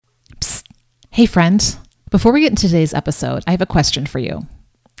Hey friend, before we get into today's episode, I have a question for you.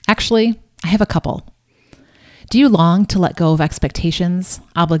 Actually, I have a couple. Do you long to let go of expectations,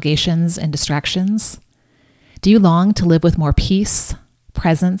 obligations, and distractions? Do you long to live with more peace,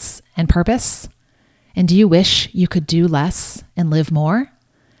 presence, and purpose? And do you wish you could do less and live more?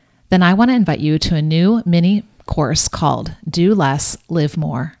 Then I want to invite you to a new mini course called Do Less, Live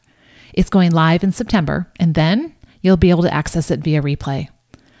More. It's going live in September, and then you'll be able to access it via replay.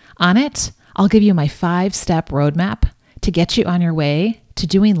 On it, I'll give you my 5-step roadmap to get you on your way to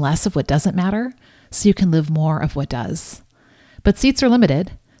doing less of what doesn't matter so you can live more of what does. But seats are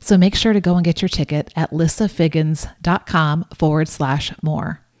limited, so make sure to go and get your ticket at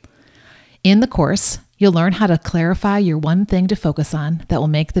lissafiggins.com/more. In the course, you'll learn how to clarify your one thing to focus on that will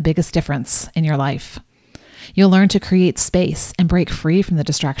make the biggest difference in your life. You'll learn to create space and break free from the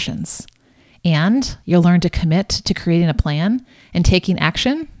distractions. And you'll learn to commit to creating a plan and taking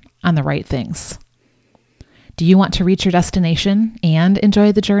action on the right things. Do you want to reach your destination and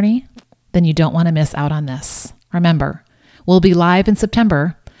enjoy the journey? Then you don't want to miss out on this. Remember, we'll be live in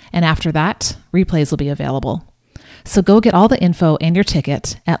September, and after that, replays will be available. So go get all the info and your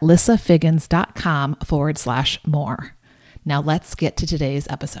ticket at lissafiggins.com/more. Now let's get to today's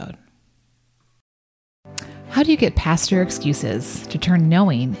episode. How do you get past your excuses to turn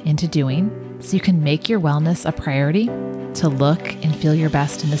knowing into doing so you can make your wellness a priority to look and feel your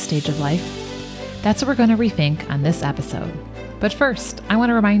best in this stage of life? That's what we're going to rethink on this episode. But first, I want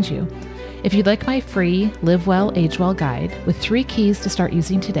to remind you, if you'd like my free Live Well, Age Well guide with 3 keys to start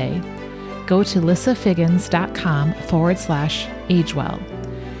using today, go to lissafiggins.com/agewell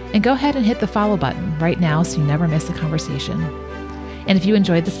and go ahead and hit the follow button right now so you never miss a conversation. And if you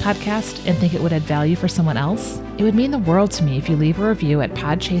enjoyed this podcast and think it would add value for someone else, it would mean the world to me if you leave a review at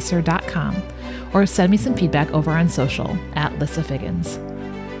podchaser.com or send me some feedback over on social at lissafiggins.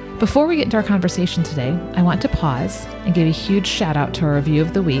 Before we get into our conversation today, I want to pause and give a huge shout out to our review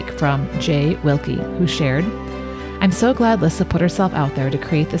of the week from Jay Wilkie, who shared, "I'm so glad Lissa put herself out there to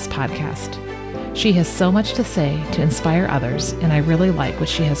create this podcast. She has so much to say to inspire others, and I really like what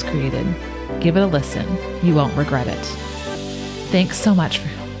she has created. Give it a listen. You won't regret it." Thanks so much,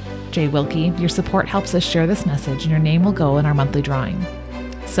 Jay Wilkie. Your support helps us share this message, and your name will go in our monthly drawing.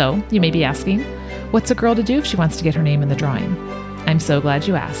 So, you may be asking, what's a girl to do if she wants to get her name in the drawing? I'm so glad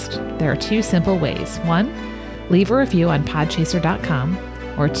you asked. There are 2 simple ways. 1, leave a review on podchaser.com,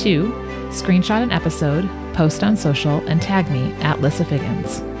 or 2, screenshot an episode, post on social, and tag me at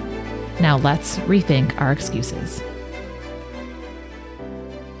lissafiggins. Now let's rethink our excuses.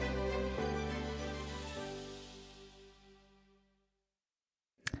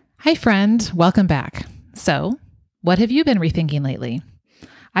 Hi friend, welcome back. So, what have you been rethinking lately?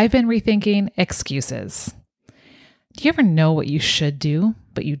 I've been rethinking excuses. Do you ever know what you should do,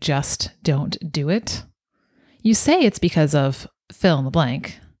 but you just don't do it? You say it's because of fill in the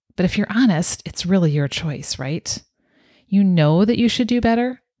blank, but if you're honest, it's really your choice, right? You know that you should do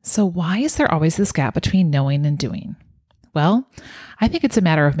better, so why is there always this gap between knowing and doing? Well, I think it's a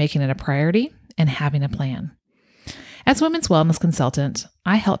matter of making it a priority and having a plan. As a women's wellness consultant,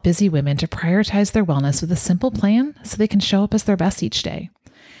 I help busy women to prioritize their wellness with a simple plan so they can show up as their best each day.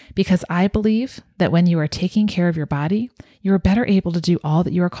 Because I believe that when you are taking care of your body, you are better able to do all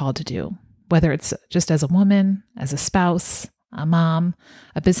that you are called to do, whether it's just as a woman, as a spouse, a mom,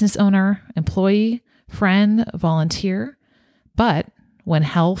 a business owner, employee, friend, volunteer. But when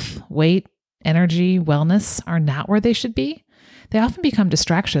health, weight, energy, wellness are not where they should be, they often become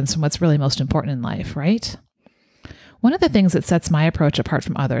distractions from what's really most important in life, right? One of the things that sets my approach apart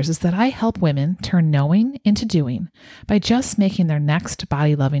from others is that I help women turn knowing into doing by just making their next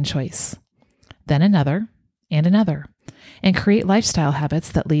body-loving choice, then another, and create lifestyle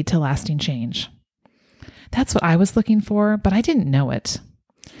habits that lead to lasting change. That's what I was looking for, but I didn't know it.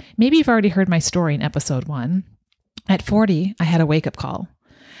 Maybe you've already heard my story in episode 1. At 40, I had a wake-up call.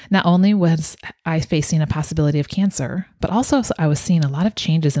 Not only was I facing a possibility of cancer, but also I was seeing a lot of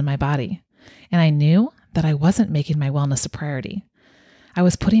changes in my body, and I knew that I wasn't making my wellness a priority. I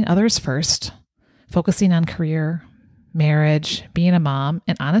was putting others first, focusing on career, marriage, being a mom,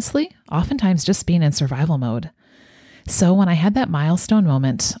 and honestly, oftentimes just being in survival mode. So when I had that milestone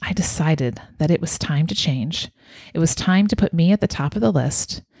moment, I decided that it was time to change. It was time to put me at the top of the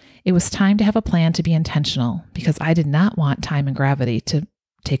list. It was time to have a plan to be intentional because I did not want time and gravity to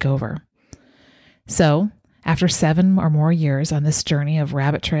take over. So after 7 or more years on this journey of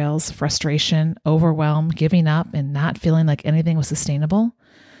rabbit trails, frustration, overwhelm, giving up, and not feeling like anything was sustainable,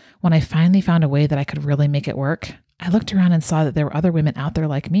 when I finally found a way that I could really make it work, I looked around and saw that there were other women out there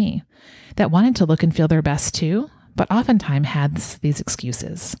like me that wanted to look and feel their best too, but oftentimes had these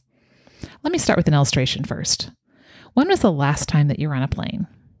excuses. Let me start with an illustration first. When was the last time that you were on a plane?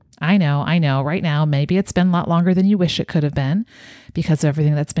 I know. Right now, maybe it's been a lot longer than you wish it could have been because of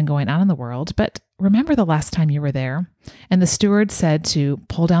everything that's been going on in the world. But remember the last time you were there and the steward said to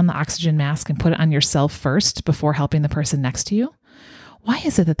pull down the oxygen mask and put it on yourself first before helping the person next to you? Why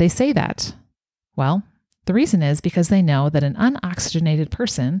is it that they say that? Well, the reason is because they know that an unoxygenated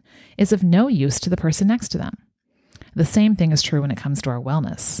person is of no use to the person next to them. The same thing is true when it comes to our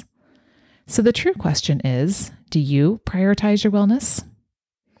wellness. So the true question is, do you prioritize your wellness?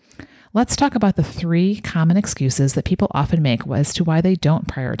 Let's talk about the 3 common excuses that people often make as to why they don't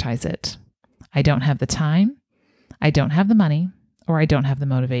prioritize it. I don't have the time, I don't have the money, or I don't have the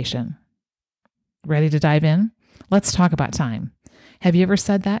motivation. Ready to dive in? Let's talk about time. Have you ever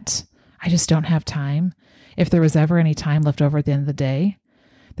said that? I just don't have time. If there was ever any time left over at the end of the day,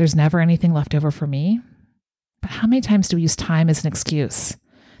 there's never anything left over for me. But how many times do we use time as an excuse?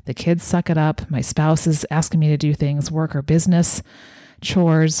 The kids suck it up. My spouse is asking me to do things, work or business,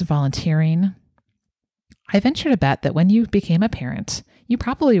 chores, volunteering. I venture to bet that when you became a parent, you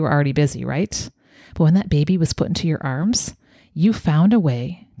probably were already busy, right? But when that baby was put into your arms, you found a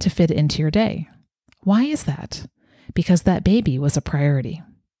way to fit it into your day. Why is that? Because that baby was a priority.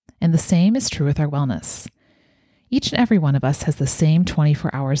 And the same is true with our wellness. Each and every one of us has the same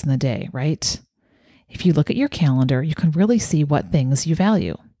 24 hours in the day, right? If you look at your calendar, you can really see what things you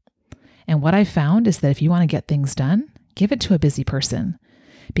value. And what I've found is that if you want to get things done, give it to a busy person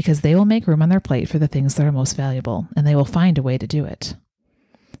because they will make room on their plate for the things that are most valuable and they will find a way to do it.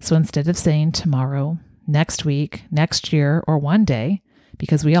 So instead of saying tomorrow, next week, next year, or one day,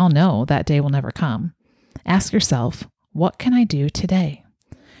 because we all know that day will never come, ask yourself, what can I do today?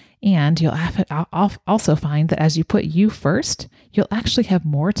 And you'll also find that as you put you first, you'll actually have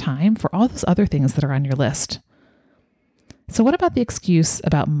more time for all those other things that are on your list. So what about the excuse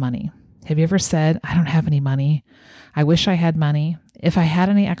about money? Have you ever said, I don't have any money? I wish I had money. If I had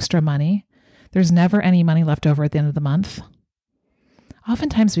any extra money, there's never any money left over at the end of the month.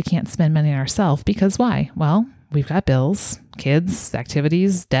 Oftentimes we can't spend money on ourselves because why? Well, we've got bills, kids,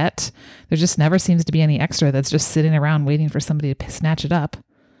 activities, debt. There just never seems to be any extra that's just sitting around waiting for somebody to snatch it up.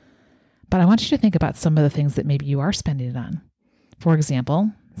 But I want you to think about some of the things that maybe you are spending it on. For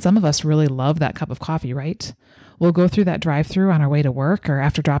example, some of us really love that cup of coffee, right? We'll go through that drive-through on our way to work or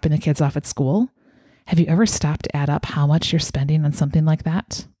after dropping the kids off at school. Have you ever stopped to add up how much you're spending on something like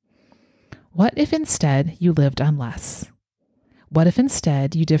that? What if instead you lived on less? What if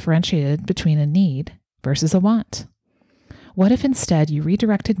instead you differentiated between a need versus a want? What if instead you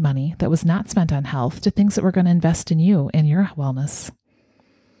redirected money that was not spent on health to things that were going to invest in you and your wellness?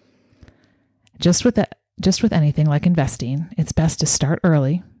 Just with anything like investing, it's best to start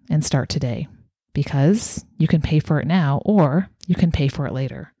early and start today because you can pay for it now or you can pay for it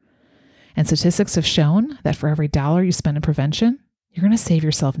later. And statistics have shown that for every $1 you spend in prevention, you're going to save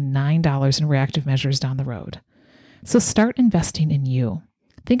yourself $9 in reactive measures down the road. So start investing in you.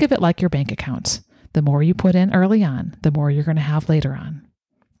 Think of it like your bank account. The more you put in early on, the more you're going to have later on.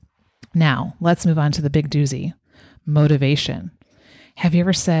 Now, let's move on to the big doozy, motivation. Have you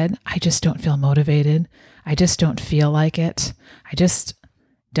ever said, I just don't feel motivated. I just don't feel like it. I just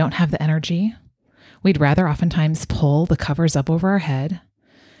don't have the energy. We'd rather oftentimes pull the covers up over our head,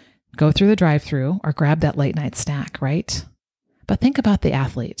 go through the drive-thru, or grab that late night snack, right? But think about the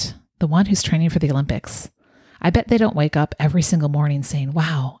athlete, the one who's training for the Olympics. I bet they don't wake up every single morning saying,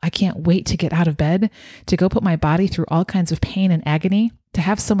 wow, I can't wait to get out of bed, to go put my body through all kinds of pain and agony, to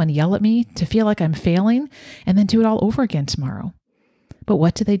have someone yell at me, to feel like I'm failing, and then do it all over again tomorrow. But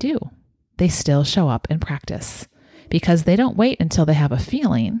what do? They still show up and practice because they don't wait until they have a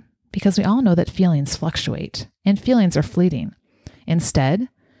feeling, because we all know that feelings fluctuate and feelings are fleeting. Instead,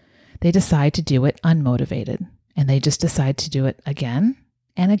 they decide to do it unmotivated, and they just decide to do it again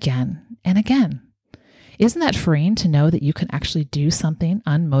and again and again. Isn't that freeing to know that you can actually do something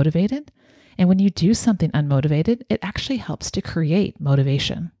unmotivated? And when you do something unmotivated, it actually helps to create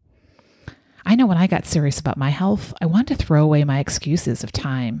motivation. I know when I got serious about my health, I wanted to throw away my excuses of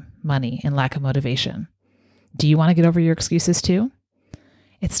time, money, and lack of motivation. Do you want to get over your excuses too?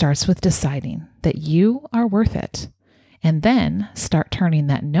 It starts with deciding that you are worth it, and then start turning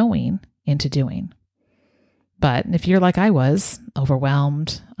that knowing into doing. But if you're like I was,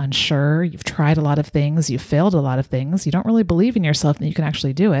 overwhelmed, unsure, you've tried a lot of things, you've failed a lot of things, you don't really believe in yourself that you can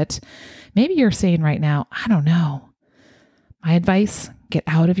actually do it, maybe you're saying right now, I don't know. My advice, get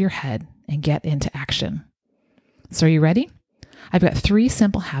out of your head and get into action. So are you ready? I've got 3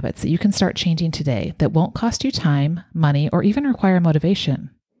 simple habits that you can start changing today that won't cost you time, money, or even require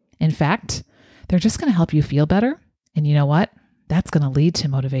motivation. In fact, they're just going to help you feel better. And you know what? That's going to lead to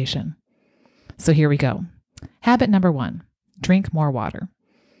motivation. So here we go. Habit number 1, drink more water.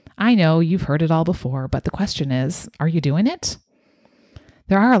 I know you've heard it all before, but the question is, are you doing it?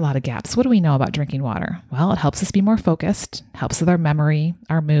 There are a lot of gaps. What do we know about drinking water? Well, it helps us be more focused, helps with our memory,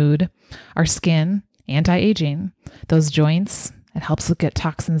 our mood, our skin, anti-aging, those joints. It helps us get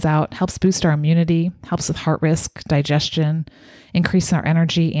toxins out, helps boost our immunity, helps with heart risk, digestion, increasing our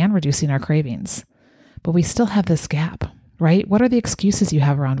energy, and reducing our cravings. But we still have this gap, right? What are the excuses you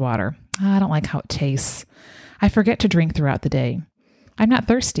have around water? I don't like how it tastes. I forget to drink throughout the day. I'm not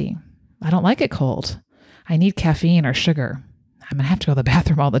thirsty. I don't like it cold. I need caffeine or sugar. I'm going to have to go to the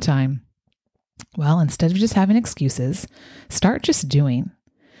bathroom all the time. Well, instead of just having excuses, start just doing.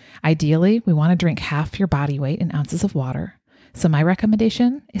 Ideally, we want to drink half your body weight in ounces of water. So my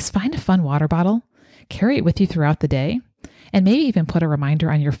recommendation is find a fun water bottle, carry it with you throughout the day, and maybe even put a reminder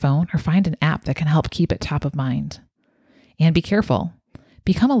on your phone or find an app that can help keep it top of mind. And be careful.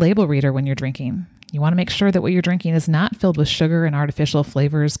 Become a label reader when you're drinking. You want to make sure that what you're drinking is not filled with sugar and artificial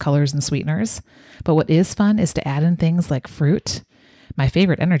flavors, colors, and sweeteners. But what is fun is to add in things like fruit, my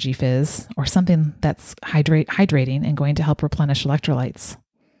favorite energy fizz, or something that's hydrating and going to help replenish electrolytes.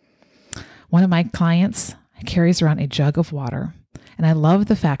 One of my clients carries around a jug of water. And I love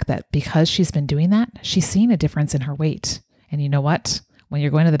the fact that because she's been doing that, she's seen a difference in her weight. And you know what? When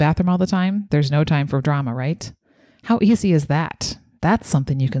you're going to the bathroom all the time, there's no time for drama, right? How easy is that? That's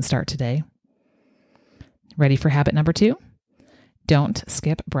something you can start today. Ready for habit number 2? Don't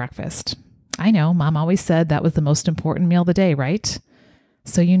skip breakfast. I know, Mom always said that was the most important meal of the day, right?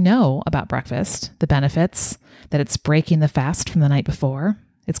 So you know about breakfast, the benefits, that it's breaking the fast from the night before.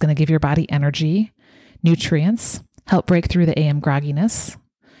 It's going to give your body energy, nutrients, help break through the AM grogginess,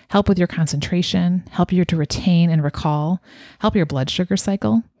 help with your concentration, help you to retain and recall, help your blood sugar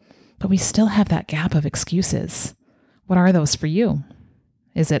cycle. But we still have that gap of excuses. What are those for you?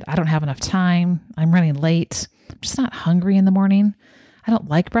 Is it, I don't have enough time, I'm running late, I'm just not hungry in the morning, I don't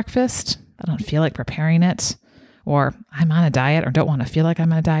like breakfast, I don't feel like preparing it, or I'm on a diet or don't want to feel like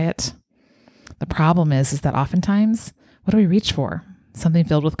I'm on a diet? The problem is that oftentimes, what do we reach for? Something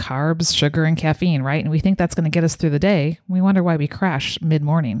filled with carbs, sugar, and caffeine, right? And we think that's going to get us through the day. We wonder why we crash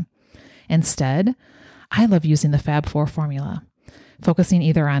mid-morning. Instead, I love using the Fab4 formula, focusing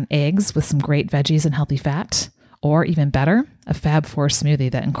either on eggs with some great veggies and healthy fat, or even better, a Fab4 smoothie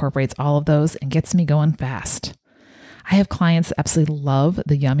that incorporates all of those and gets me going fast. I have clients that absolutely love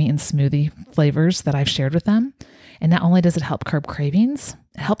the yummy and smoothie flavors that I've shared with them. And not only does it help curb cravings,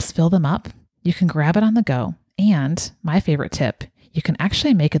 it helps fill them up. You can grab it on the go. And my favorite tip, you can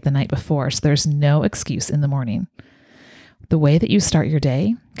actually make it the night before, so there's no excuse in the morning. The way that you start your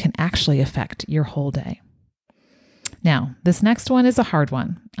day can actually affect your whole day. Now, this next one is a hard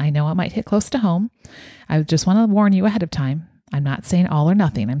one. I know it might hit close to home. I just want to warn you ahead of time. I'm not saying all or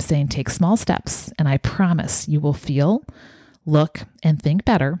nothing. I'm saying take small steps, and I promise you will feel, look, and think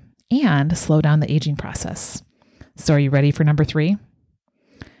better and slow down the aging process. So are you ready for number 3?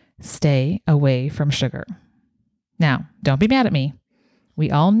 Stay away from sugar. Now, don't be mad at me. We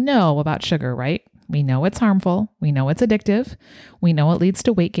all know about sugar, right? We know it's harmful. We know it's addictive. We know it leads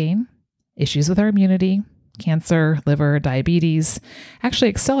to weight gain, issues with our immunity, cancer, liver, diabetes, actually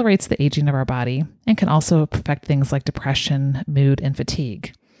accelerates the aging of our body and can also affect things like depression, mood, and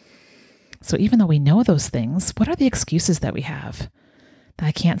fatigue. So even though we know those things, what are the excuses that we have? That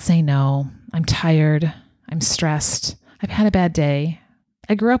I can't say no, I'm tired, I'm stressed, I've had a bad day,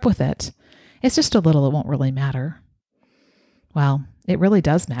 I grew up with it, it's just a little, it won't really matter. Well, it really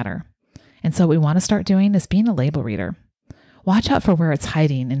does matter. And so what we want to start doing is being a label reader. Watch out for where it's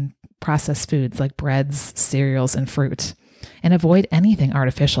hiding in processed foods like breads, cereals, and fruit, and avoid anything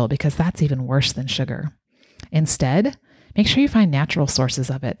artificial because that's even worse than sugar. Instead, make sure you find natural sources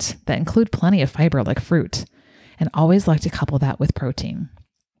of it that include plenty of fiber like fruit, and always like to couple that with protein.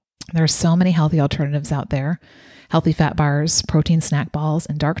 There are so many healthy alternatives out there. Healthy fat bars, protein snack balls,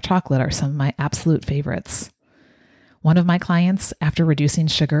 and dark chocolate are some of my absolute favorites. One of my clients, after reducing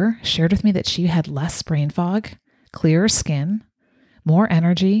sugar, shared with me that she had less brain fog, clearer skin, more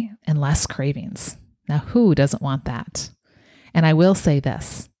energy, and less cravings. Now, who doesn't want that? And I will say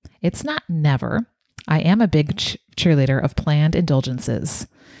this, it's not never. I am a big cheerleader of planned indulgences,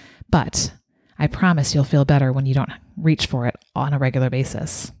 but I promise you'll feel better when you don't reach for it on a regular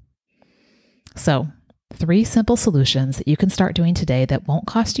basis. So, 3 simple solutions that you can start doing today that won't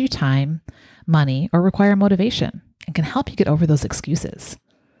cost you time, money, or require motivation and can help you get over those excuses.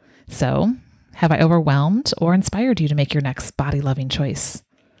 So, have I overwhelmed or inspired you to make your next body-loving choice?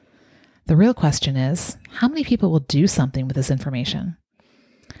 The real question is, how many people will do something with this information?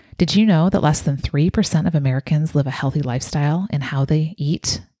 Did you know that less than 3% of Americans live a healthy lifestyle in how they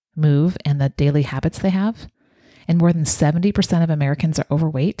eat move, and the daily habits they have, and more than 70% of Americans are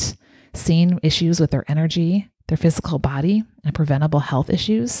overweight, seeing issues with their energy, their physical body, and preventable health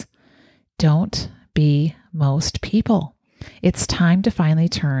issues, don't be most people. It's time to finally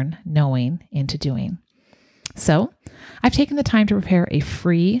turn knowing into doing. So, I've taken the time to prepare a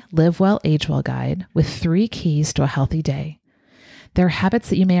free Live Well, Age Well guide with 3 keys to a healthy day. There are habits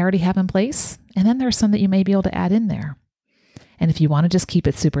that you may already have in place, and then there are some that you may be able to add in there. And if you want to just keep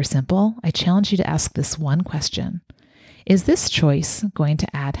it super simple, I challenge you to ask this one question. Is this choice going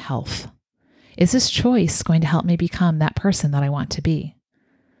to add health? Is this choice going to help me become that person that I want to be?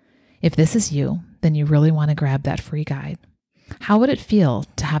 If this is you, then you really want to grab that free guide. How would it feel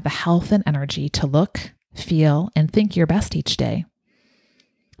to have the health and energy to look, feel, and think your best each day?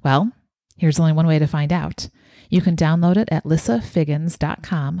 Well, here's only one way to find out. You can download it at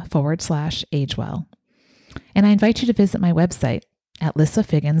lissafiggins.com/agewell. And I invite you to visit my website at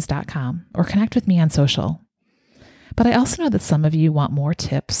lissafiggins.com or connect with me on social. But I also know that some of you want more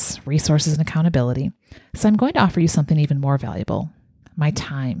tips, resources, and accountability. So I'm going to offer you something even more valuable, my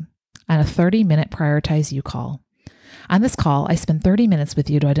time, on a 30-minute Prioritize You call. On this call, I spend 30 minutes with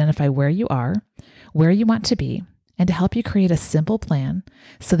you to identify where you are, where you want to be, and to help you create a simple plan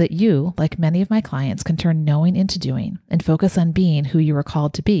so that you, like many of my clients, can turn knowing into doing and focus on being who you were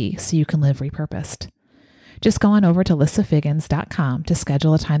called to be so you can live repurposed. Just go on over to lissafiggins.com to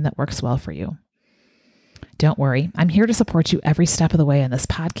schedule a time that works well for you. Don't worry, I'm here to support you every step of the way in this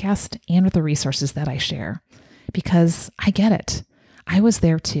podcast and with the resources that I share, because I get it. I was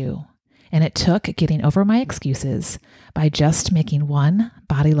there too. And it took getting over my excuses by just making one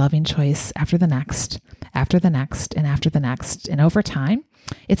body-loving choice after the next, after the next, and after the next. And over time,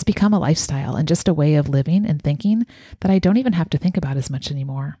 it's become a lifestyle and just a way of living and thinking that I don't even have to think about as much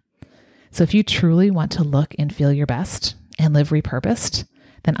anymore. So if you truly want to look and feel your best and live repurposed,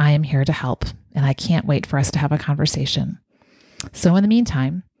 then I am here to help. And I can't wait for us to have a conversation. So in the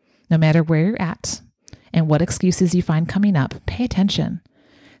meantime, no matter where you're at and what excuses you find coming up, pay attention.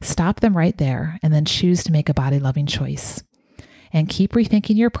 Stop them right there and then choose to make a body-loving choice. And keep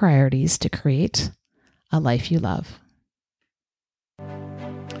rethinking your priorities to create a life you love.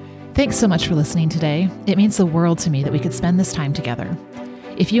 Thanks so much for listening today. It means the world to me that we could spend this time together.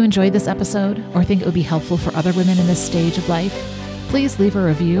 If you enjoyed this episode or think it would be helpful for other women in this stage of life, please leave a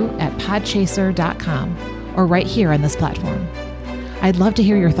review at podchaser.com or right here on this platform. I'd love to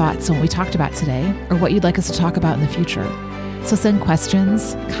hear your thoughts on what we talked about today or what you'd like us to talk about in the future. So send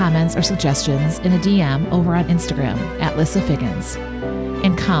questions, comments, or suggestions in a DM over on Instagram at lissafiggins.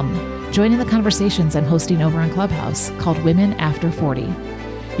 And come, join in the conversations I'm hosting over on Clubhouse called Women After 40.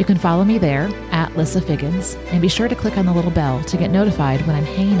 You can follow me there at Lissa Figgins and be sure to click on the little bell to get notified when I'm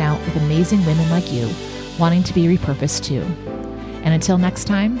hanging out with amazing women like you wanting to be repurposed too. And until next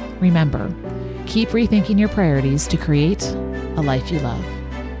time, remember, keep rethinking your priorities to create a life you love.